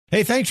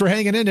Hey, thanks for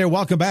hanging in there.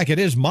 Welcome back. It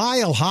is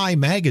Mile High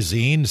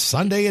Magazine.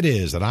 Sunday it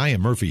is, and I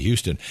am Murphy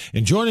Houston.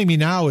 And joining me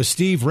now is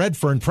Steve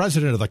Redfern,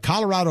 president of the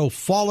Colorado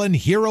Fallen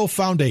Hero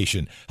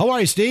Foundation. How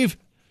are you, Steve?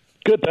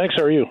 Good, thanks.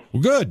 How are you?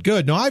 Good,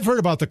 good. Now, I've heard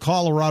about the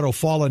Colorado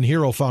Fallen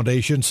Hero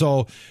Foundation.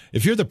 So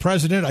if you're the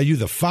president, are you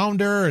the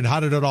founder, and how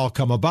did it all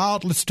come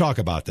about? Let's talk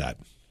about that.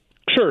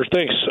 Sure,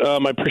 thanks. I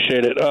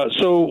appreciate it.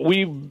 So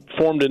we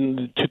formed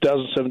in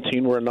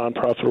 2017. We're a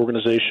nonprofit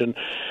organization,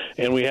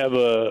 and we have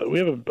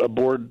a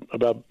board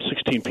about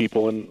 16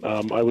 people, and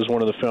I was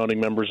one of the founding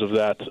members of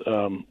that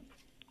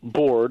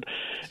board.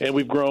 And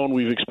we've grown,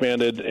 we've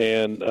expanded,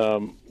 and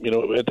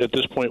at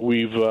this point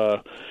we've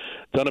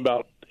done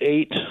about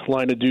 8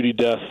 line-of-duty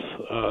death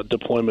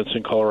deployments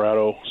in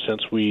Colorado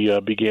since we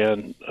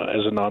began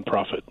as a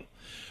nonprofit.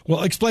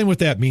 Well, explain what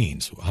that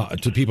means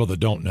to people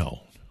that don't know.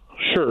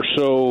 Sure.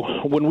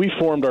 So when we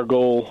formed, our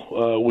goal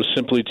was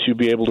simply to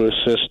be able to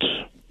assist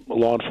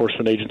law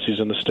enforcement agencies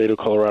in the state of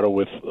Colorado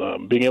with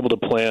being able to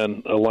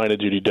plan a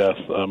line-of-duty death,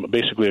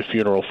 basically a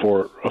funeral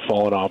for a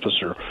fallen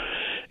officer.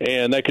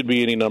 And that could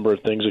be any number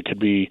of things. It could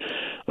be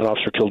an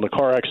officer killed in a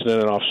car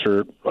accident, an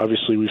officer,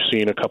 obviously we've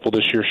seen a couple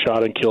this year,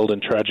 shot and killed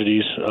in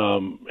tragedies.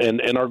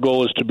 And our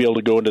goal is to be able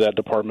to go into that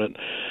department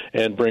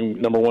and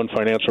bring, number one,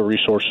 financial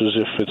resources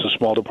if it's a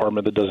small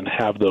department that doesn't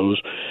have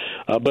those.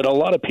 But a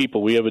lot of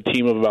people, we have a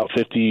team of about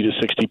 50 to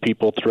 60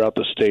 people throughout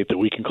the state that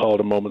we can call at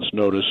a moment's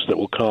notice that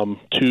will come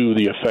to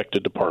the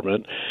affected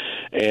department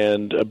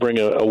and bring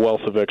a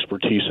wealth of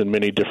expertise in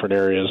many different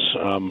areas,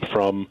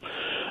 from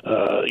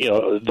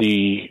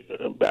the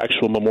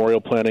actual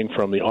memorial planning,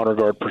 from the honor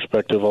guard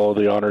perspective, all of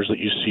the honors that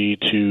you see,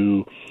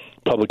 to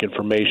public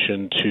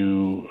information,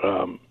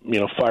 to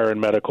fire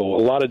and medical,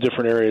 a lot of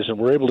different areas. And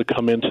we're able to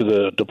come into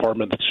the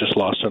department that's just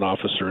lost an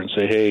officer and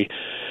say, hey,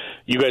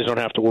 you guys don't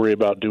have to worry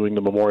about doing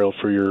the memorial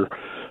for your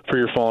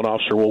fallen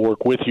officer. We'll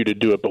work with you to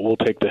do it, but we'll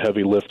take the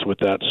heavy lift with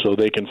that so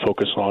they can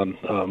focus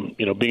on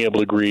being able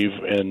to grieve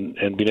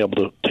and being able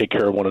to take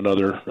care of one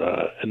another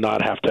and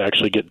not have to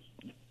actually get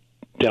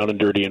down and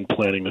dirty in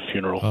planning the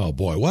funeral. Oh,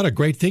 boy, what a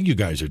great thing you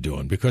guys are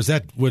doing, because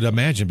that would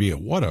imagine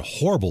what a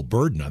horrible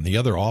burden on the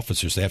other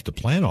officers to have to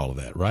plan all of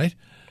that, right?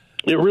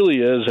 It really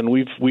is, and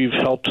we've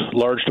helped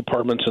large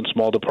departments and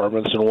small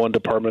departments. And one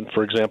department,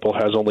 for example,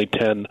 has only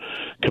 10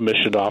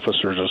 commissioned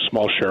officers, a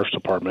small sheriff's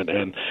department,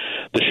 and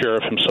the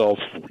sheriff himself,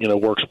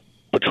 works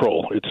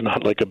patrol. It's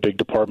not like a big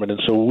department.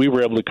 And so we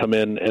were able to come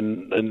in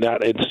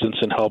that instance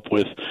and help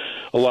with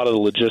a lot of the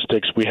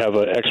logistics. We have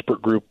an expert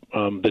group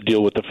that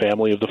deal with the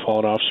family of the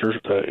fallen officers,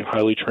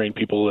 highly trained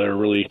people that are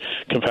really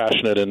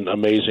compassionate and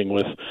amazing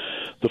with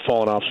the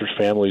fallen officers'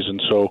 families. And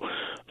so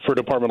for a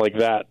department like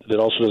that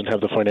also doesn't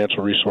have the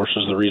financial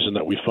resources, the reason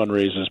that we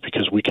fundraise is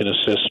because we can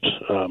assist,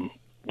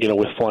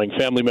 with flying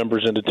family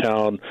members into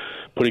town,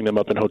 putting them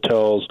up in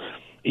hotels.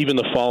 Even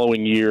the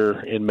following year,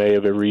 in May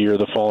of every year,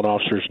 the fallen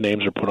officers'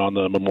 names are put on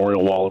the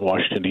memorial wall in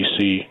Washington,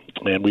 D.C.,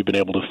 and we've been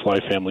able to fly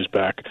families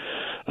back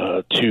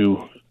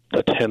to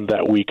attend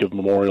that week of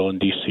memorial in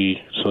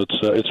D.C. So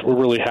we're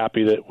really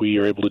happy that we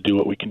are able to do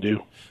what we can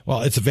do.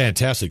 Well, it's a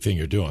fantastic thing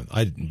you're doing.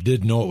 I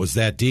didn't know it was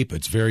that deep.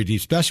 It's very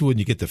deep, especially when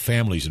you get the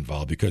families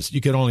involved, because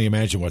you can only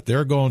imagine what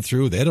they're going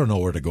through. They don't know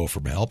where to go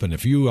for help. And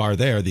if you are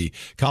there, the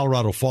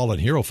Colorado Fallen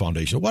Hero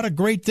Foundation, what a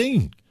great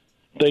thing.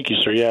 Thank you,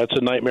 sir. Yeah, it's a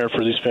nightmare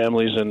for these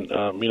families, and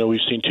we've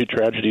seen 2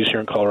 tragedies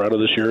here in Colorado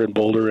this year, in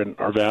Boulder and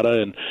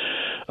Arvada, and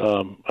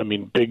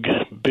big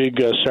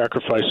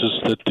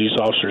sacrifices that these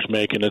officers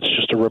make, and it's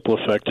just a ripple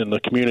effect in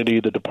the community,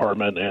 the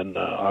department, and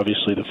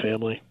obviously the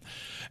family.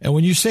 And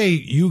when you say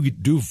you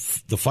do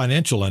the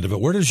financial end of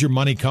it, where does your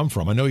money come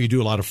from? I know you do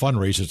a lot of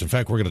fundraisers. In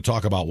fact, we're going to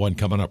talk about one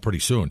coming up pretty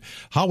soon.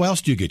 How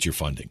else do you get your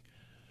funding?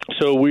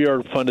 So we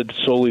are funded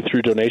solely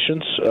through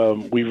donations.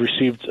 We've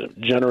received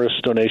generous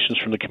donations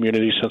from the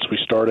community since we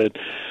started.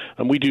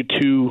 We do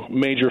 2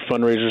 major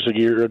fundraisers a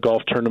year, a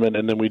golf tournament,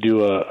 and then we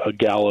do a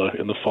gala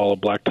in the fall, a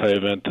black tie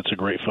event. That's a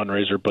great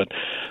fundraiser. But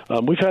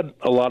we've had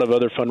a lot of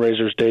other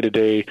fundraisers day to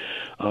day.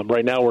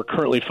 Right now we're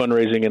currently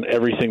fundraising, and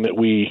everything that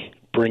we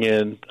bring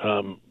in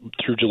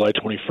through July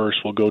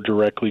 21st will go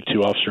directly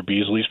to Officer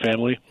Beasley's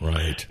family.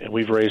 Right. And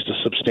we've raised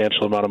a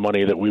substantial amount of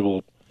money that we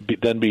will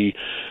then be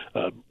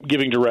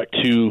giving direct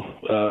to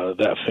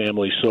that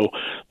family. So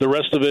the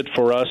rest of it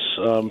for us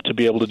to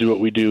be able to do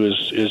what we do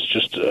is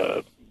just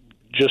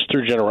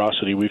through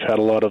generosity. We've had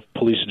a lot of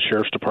police and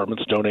sheriff's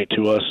departments donate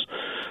to us,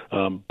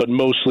 but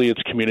mostly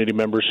it's community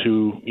members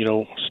who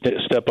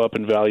step up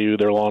and value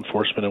their law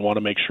enforcement and want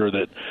to make sure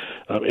that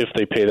if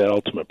they pay that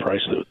ultimate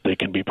price, that they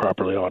can be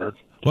properly honored.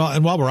 Well,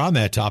 and while we're on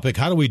that topic,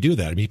 how do we do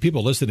that? I mean,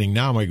 people listening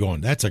now are going,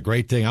 that's a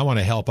great thing. I want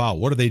to help out.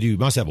 What do they do? You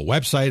must have a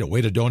website, a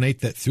way to donate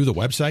that through the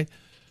website?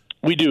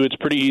 We do. It's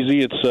pretty easy.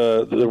 It's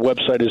the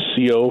website is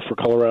CO for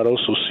Colorado,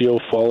 so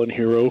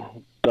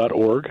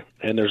cofallenhero.org,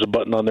 and there's a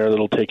button on there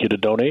that'll take you to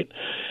donate.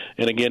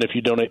 And again, if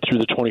you donate through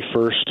the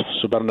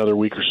 21st, so about another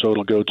week or so,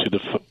 it'll go to the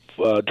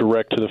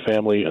direct to the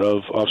family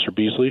of Officer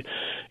Beasley.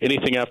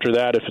 Anything after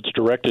that, if it's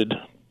directed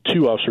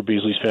to Officer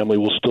Beasley's family,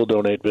 we'll still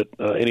donate, but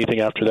anything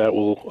after that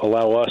will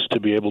allow us to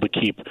be able to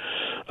keep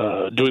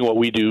doing what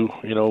we do.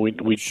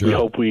 We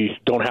hope we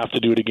don't have to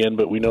do it again,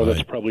 but we know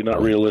that's probably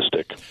not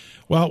realistic.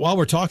 Well, while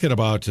we're talking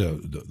about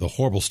the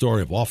horrible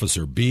story of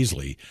Officer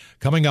Beasley,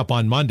 coming up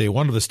on Monday,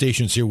 one of the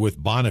stations here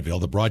with Bonneville,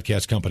 the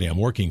broadcast company I'm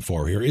working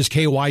for here, is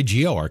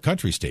KYGO, our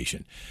country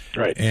station.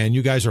 Right. And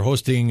you guys are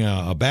hosting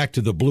a Back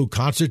to the Blue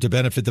concert to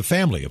benefit the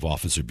family of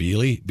Officer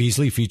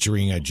Beasley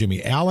featuring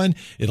Jimmy Allen.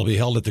 It'll be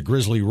held at the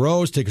Grizzly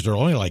Rose. Tickets are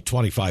only like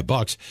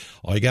 $25.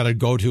 All you got to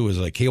go to is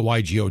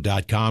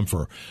kygo.com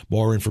for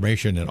more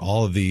information, and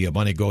all of the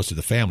money goes to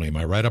the family. Am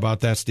I right about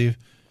that, Steve?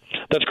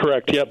 That's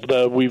correct.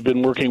 Yep. We've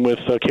been working with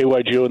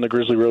KYGO and the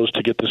Grizzly Rose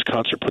to get this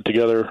concert put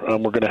together.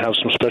 We're going to have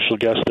some special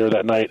guests there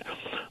that night.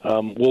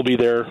 We'll be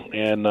there,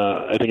 and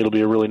I think it'll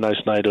be a really nice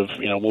night of,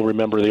 we'll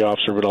remember the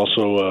officer, but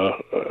also,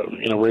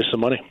 raise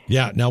some money.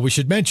 Yeah. Now, we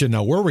should mention,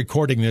 we're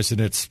recording this,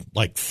 and it's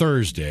like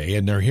Thursday,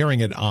 and they're hearing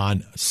it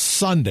on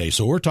Sunday.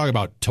 So we're talking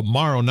about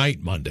tomorrow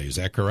night, Monday. Is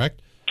that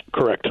correct?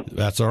 Correct.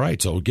 That's all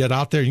right. So get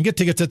out there. You can get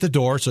tickets at the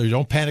door, so you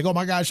don't panic. Oh,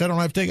 my gosh, I don't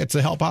have tickets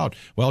to help out.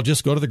 Well,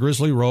 just go to the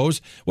Grizzly Rose.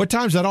 What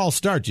time does that all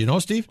start? Do you know,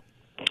 Steve?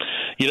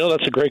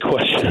 That's a great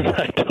question.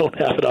 I don't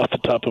have it off the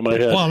top of my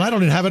head. Well, and I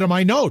don't even have it in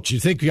my notes. You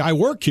think I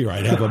work here?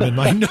 I'd have them in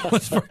my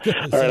notes. All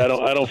right,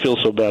 I don't feel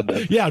so bad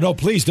then. Yeah, no,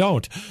 please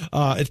don't.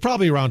 It's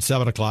probably around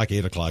 7 o'clock,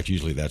 8 o'clock.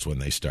 Usually that's when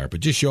they start. But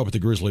just show up at the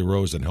Grizzly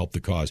Rose and help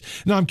the cause.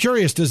 Now, I'm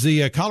curious, does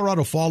the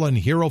Colorado Fallen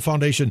Hero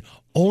Foundation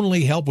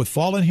only help with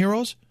fallen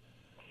heroes?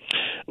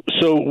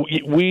 So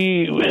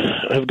we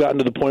have gotten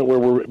to the point where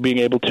we're being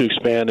able to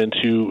expand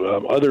into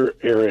other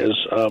areas.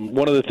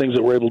 One of the things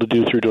that we're able to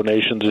do through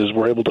donations is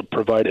we're able to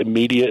provide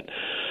immediate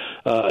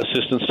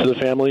assistance to the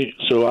family.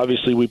 So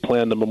obviously we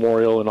plan the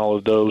memorial and all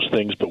of those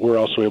things, but we're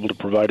also able to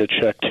provide a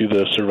check to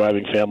the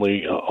surviving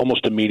family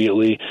almost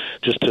immediately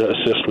just to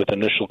assist with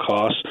initial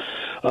costs.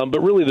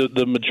 But really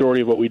the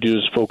majority of what we do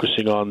is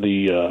focusing on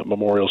the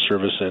memorial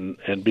service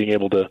and being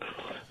able to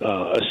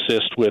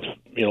assist with,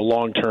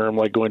 long-term,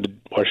 like going to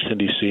Washington,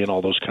 D.C. and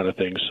all those kind of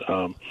things.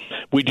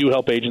 We do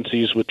help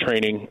agencies with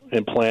training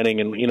and planning,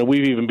 and,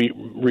 we've even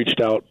been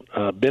reached out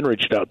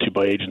to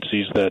by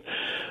agencies that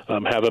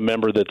have a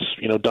member that's,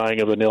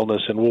 dying of an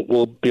illness, and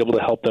we'll be able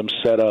to help them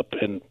set up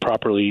and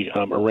properly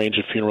arrange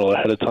a funeral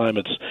ahead of time.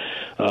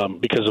 It's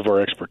because of our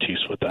expertise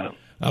with that.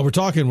 We're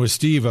talking with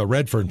Steve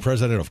Redfern,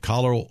 president of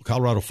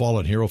Colorado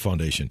Fallen Hero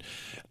Foundation.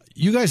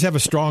 You guys have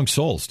a strong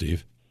soul,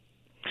 Steve.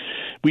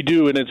 We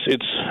do, and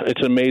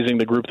it's amazing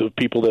the group of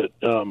people that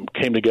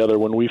came together.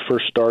 When we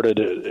first started,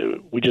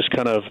 we just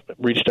kind of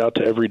reached out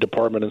to every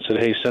department and said,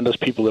 hey, send us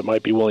people that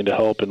might be willing to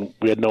help, and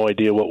we had no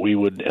idea what we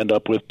would end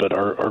up with, but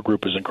our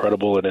group is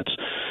incredible, and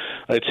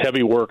it's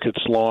heavy work,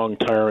 it's long,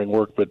 tiring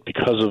work, but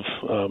because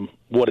of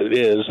what it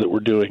is that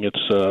we're doing,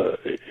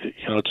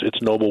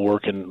 it's noble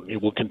work, and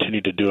we'll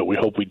continue to do it. We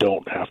hope we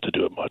don't have to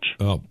do it much.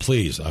 Oh,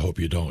 please, I hope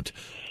you don't.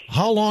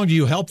 How long do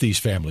you help these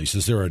families?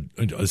 Is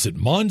it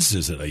months?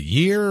 Is it a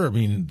year? I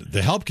mean,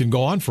 the help can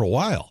go on for a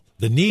while.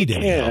 The need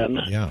can.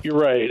 Yeah. You're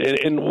right.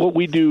 And what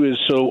we do is,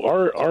 so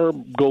our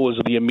goal is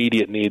the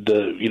immediate need.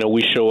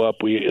 We show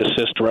up, we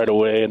assist right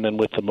away, and then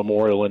with the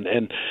memorial.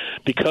 And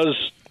because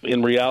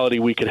in reality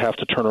we could have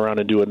to turn around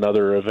and do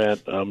another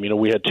event.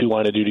 We had 2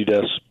 line of duty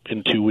deaths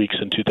in 2 weeks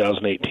in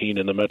 2018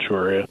 in the metro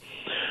area.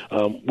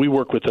 We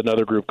work with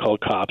another group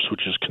called COPS,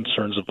 which is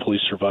Concerns of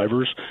Police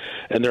Survivors,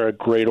 and they're a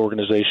great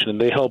organization,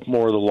 and they help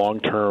more of the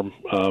long-term.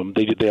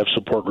 They have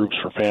support groups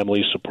for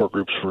families, support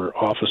groups for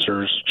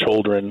officers,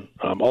 children,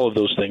 all of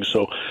those things.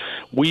 So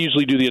we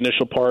usually do the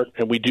initial part,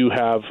 and we do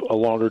have a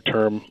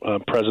longer-term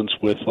presence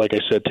with, like I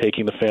said,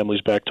 taking the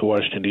families back to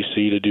Washington,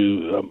 D.C. to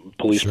do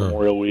Police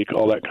Memorial Week,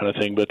 all that kind of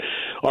thing. But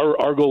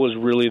our goal is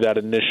really that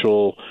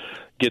initial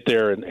get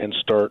there and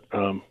start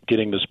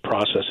getting this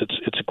process.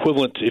 It's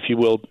equivalent, if you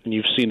will, and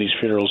you've seen these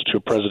funerals, to a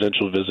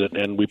presidential visit,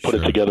 and we put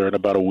it together in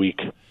about a week.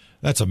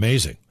 That's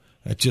amazing.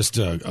 That's just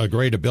a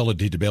great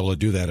ability to be able to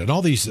do that. And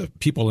all these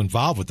people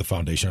involved with the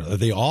foundation, are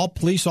they all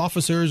police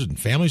officers and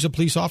families of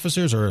police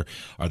officers, or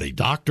are they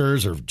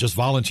doctors or just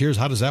volunteers?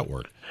 How does that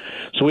work?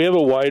 So we have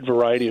a wide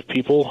variety of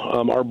people.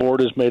 Our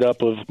board is made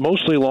up of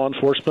mostly law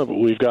enforcement, but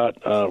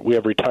we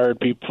have retired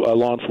people,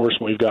 law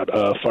enforcement. We've got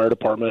fire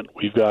department.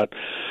 We've got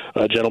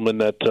a gentleman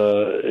that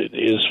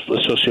is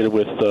associated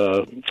with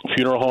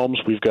funeral homes.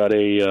 We've got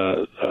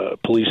a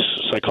police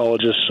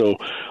psychologist. So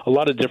a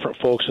lot of different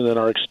folks, and then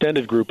our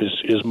extended group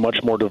is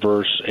much more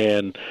diverse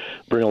and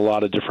bring a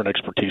lot of different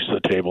expertise to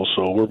the table.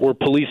 So we're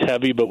police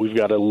heavy, but we've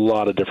got a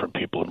lot of different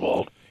people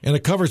involved. And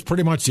it covers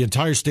pretty much the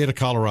entire state of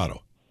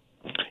Colorado.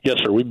 Yes,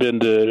 sir. We've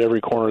been to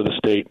every corner of the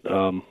state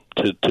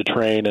to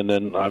train, and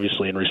then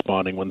obviously in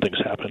responding when things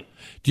happen.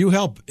 Do you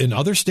help in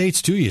other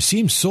states too? You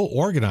seem so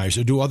organized.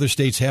 Or do other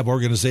states have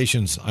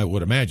organizations, I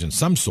would imagine,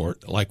 some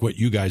sort, like what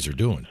you guys are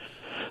doing?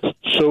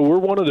 So we're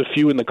one of the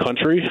few in the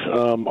country.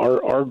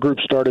 Our group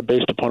started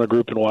based upon a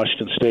group in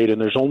Washington State, and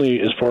there's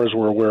only, as far as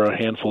we're aware, a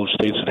handful of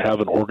states that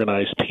have an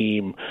organized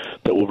team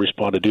that will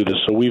respond to do this.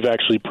 So we've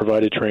actually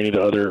provided training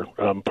to other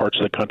parts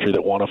of the country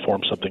that want to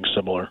form something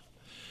similar.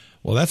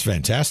 Well, that's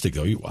fantastic,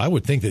 though. I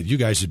would think that you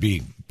guys would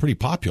be pretty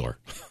popular,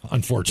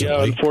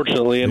 unfortunately. Yeah,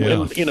 unfortunately. And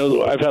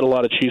I've had a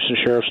lot of chiefs and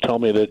sheriffs tell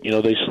me that,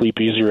 they sleep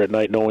easier at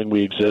night knowing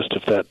we exist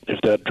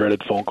if that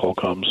dreaded phone call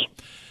comes.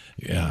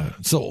 Yeah.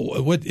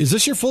 So what is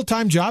this your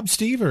full-time job,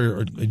 Steve,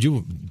 or do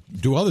you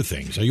do other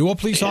things? Are you a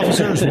police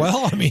officer as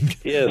well? I mean,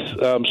 yes.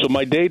 So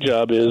my day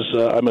job is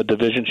I'm a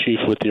division chief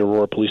with the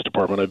Aurora Police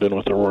Department. I've been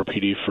with Aurora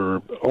PD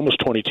for almost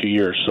 22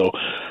 years. So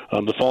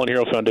the Fallen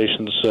Hero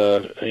Foundation's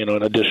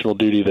an additional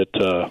duty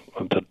that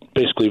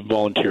basically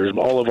volunteers.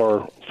 All of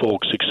our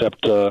folks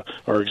except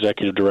our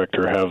executive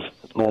director have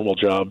normal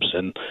jobs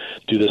and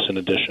do this in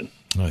addition.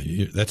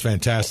 That's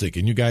fantastic.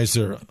 And you guys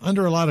are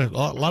under a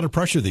lot of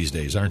pressure these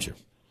days, aren't you?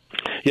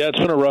 Yeah, it's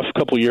been a rough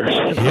couple of years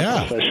in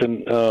our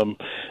profession,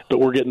 but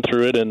we're getting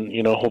through it,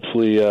 and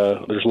hopefully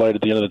there's light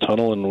at the end of the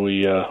tunnel, and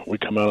we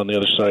come out on the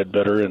other side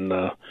better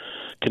and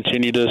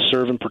continue to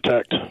serve and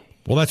protect.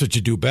 Well, that's what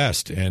you do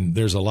best, and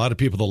there's a lot of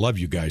people that love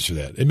you guys for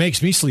that. It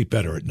makes me sleep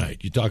better at night.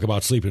 You talk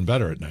about sleeping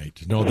better at night.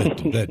 To know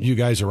that you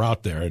guys are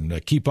out there,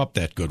 and keep up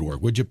that good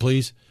work, would you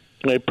please?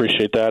 I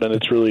appreciate that, and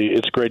it's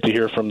great to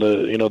hear from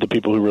the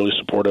people who really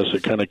support us.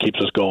 It kind of keeps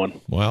us going.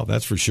 Well,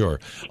 that's for sure.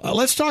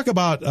 Let's talk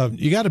about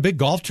you got a big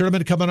golf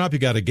tournament coming up. You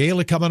got a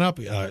gala coming up.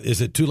 Is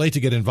it too late to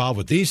get involved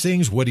with these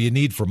things? What do you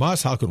need from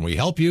us? How can we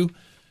help you?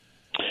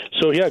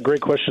 So, yeah,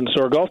 great question.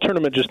 So our golf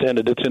tournament just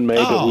ended. It's in May,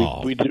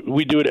 but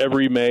we do it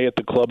every May at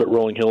the club at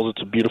Rolling Hills.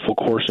 It's a beautiful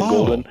course in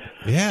Golden.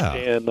 Yeah.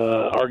 And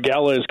our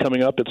gala is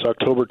coming up. It's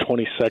October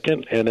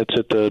 22nd, and it's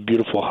at the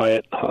beautiful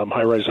Hyatt,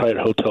 high-rise Hyatt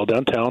Hotel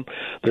downtown.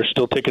 There's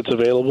still tickets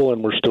available,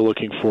 and we're still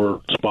looking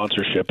for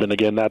sponsorship. And,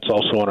 again, that's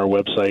also on our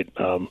website,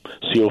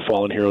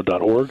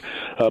 cofallenhero.org.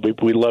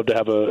 We'd love to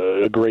have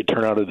a great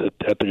turnout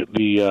at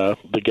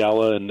the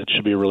gala, and it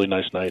should be a really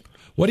nice night.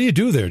 What do you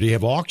do there? Do you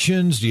have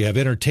auctions? Do you have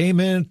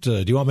entertainment?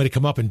 Do you want me to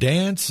come up and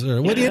dance?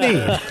 Or what do you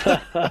need?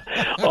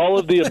 All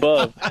of the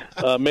above.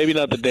 Maybe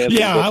not the dancing.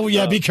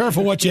 Yeah, be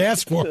careful what you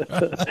ask for.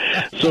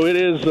 So it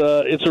is.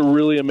 It's a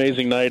really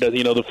amazing night.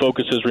 The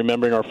focus is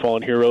remembering our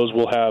fallen heroes.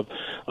 We'll have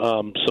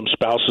some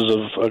spouses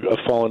of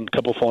a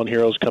couple fallen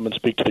heroes come and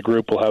speak to the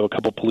group. We'll have a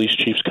couple police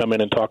chiefs come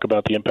in and talk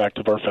about the impact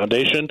of our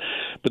foundation.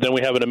 But then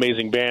we have an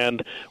amazing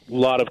band, a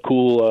lot of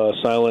cool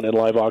silent and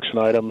live auction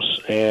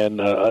items,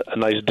 and a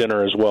nice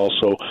dinner as well.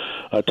 So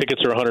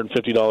tickets are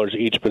 $150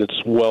 each, but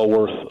it's well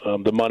worth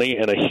the money,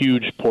 and a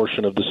huge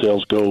portion of the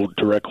sales go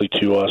directly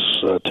to us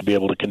to be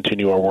able to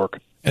continue our work.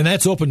 And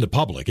that's open to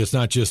public. It's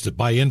not just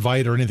by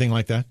invite or anything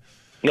like that?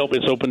 Nope,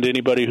 it's open to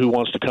anybody who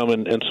wants to come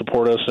and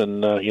support us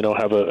and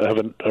have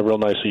a real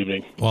nice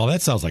evening. Well,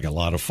 that sounds like a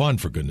lot of fun,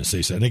 for goodness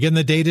sakes. And again,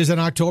 the date is in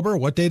October.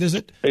 What date is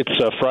it? It's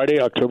Friday,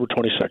 October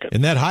 22nd.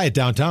 And that Hyatt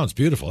downtown is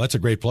beautiful. That's a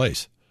great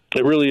place.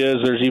 It really is.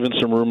 There's even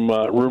some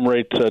room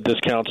rate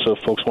discounts, so if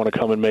folks want to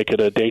come and make it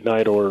a date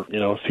night, or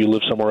if you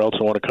live somewhere else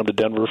and want to come to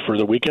Denver for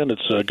the weekend,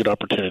 it's a good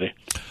opportunity.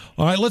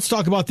 All right, let's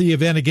talk about the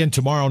event again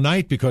tomorrow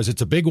night, because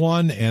it's a big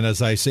one. And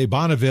as I say,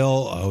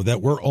 Bonneville,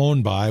 that we're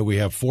owned by, we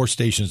have 4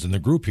 stations in the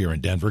group here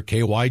in Denver.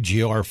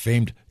 KYGO, our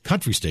famed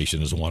country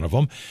station, is one of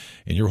them.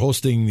 And you're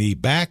hosting the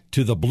Back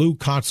to the Blue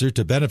concert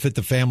to benefit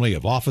the family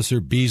of Officer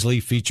Beasley,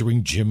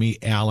 featuring Jimmy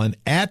Allen,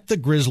 at the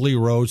Grizzly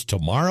Roads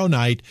tomorrow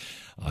night.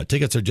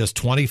 Tickets are just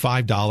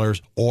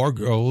 $25, or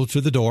go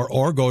to the door,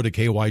 or go to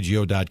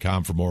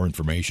kygo.com for more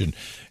information.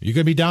 You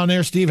going to be down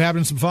there, Steve,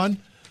 having some fun?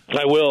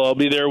 I will. I'll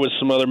be there with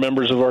some other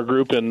members of our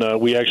group, and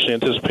we actually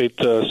anticipate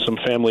some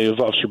family of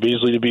Officer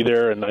Beasley to be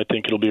there, and I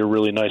think it'll be a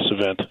really nice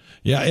event.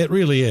 Yeah, it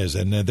really is,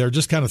 and they're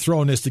just kind of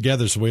throwing this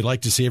together, so we'd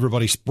like to see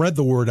everybody spread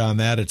the word on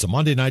that. It's a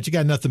Monday night. You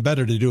got nothing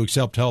better to do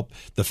except help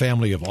the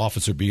family of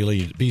Officer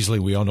Beasley.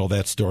 We all know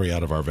that story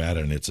out of Arvada,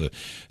 and it's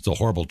a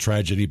horrible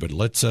tragedy, but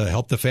let's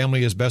help the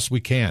family as best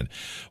we can.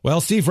 Well,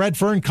 Steve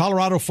Redfern,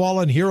 Colorado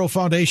Fallen Hero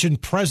Foundation,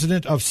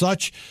 president of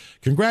such,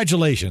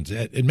 congratulations.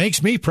 It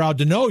makes me proud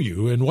to know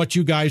you and what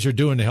you guys are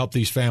doing to help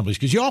these families,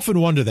 because you often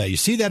wonder that. You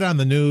see that on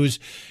the news,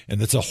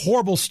 and it's a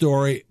horrible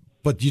story,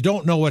 but you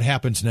don't know what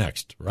happens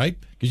next, right?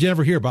 Because you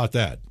never hear about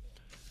that.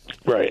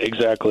 Right,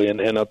 exactly.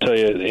 And I'll tell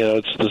you,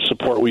 it's the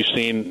support we've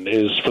seen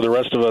is for the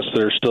rest of us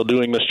that are still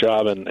doing this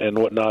job and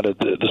whatnot.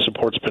 The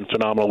support's been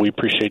phenomenal. We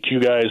appreciate you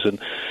guys, and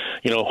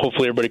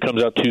hopefully everybody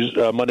comes out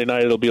Monday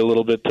night. It'll be a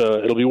little bit.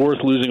 It'll be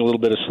worth losing a little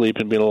bit of sleep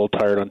and being a little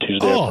tired on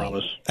Tuesday. I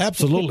promise.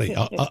 Absolutely,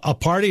 a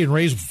party and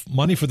raise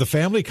money for the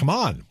family. Come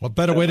on, what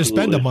better way to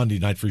spend a Monday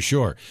night for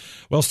sure?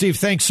 Well, Steve,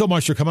 thanks so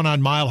much for coming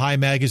on Mile High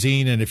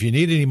Magazine. And if you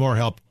need any more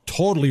help,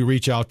 totally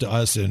reach out to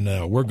us,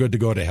 and we're good to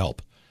go to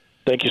help.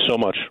 Thank you so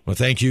much. Well,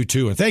 thank you,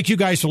 too. And thank you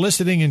guys for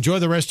listening. Enjoy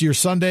the rest of your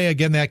Sunday.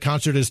 Again, that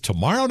concert is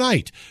tomorrow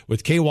night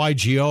with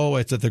KYGO.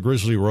 It's at the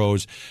Grizzly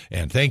Roads.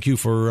 And thank you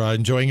for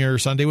enjoying your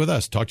Sunday with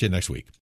us. Talk to you next week.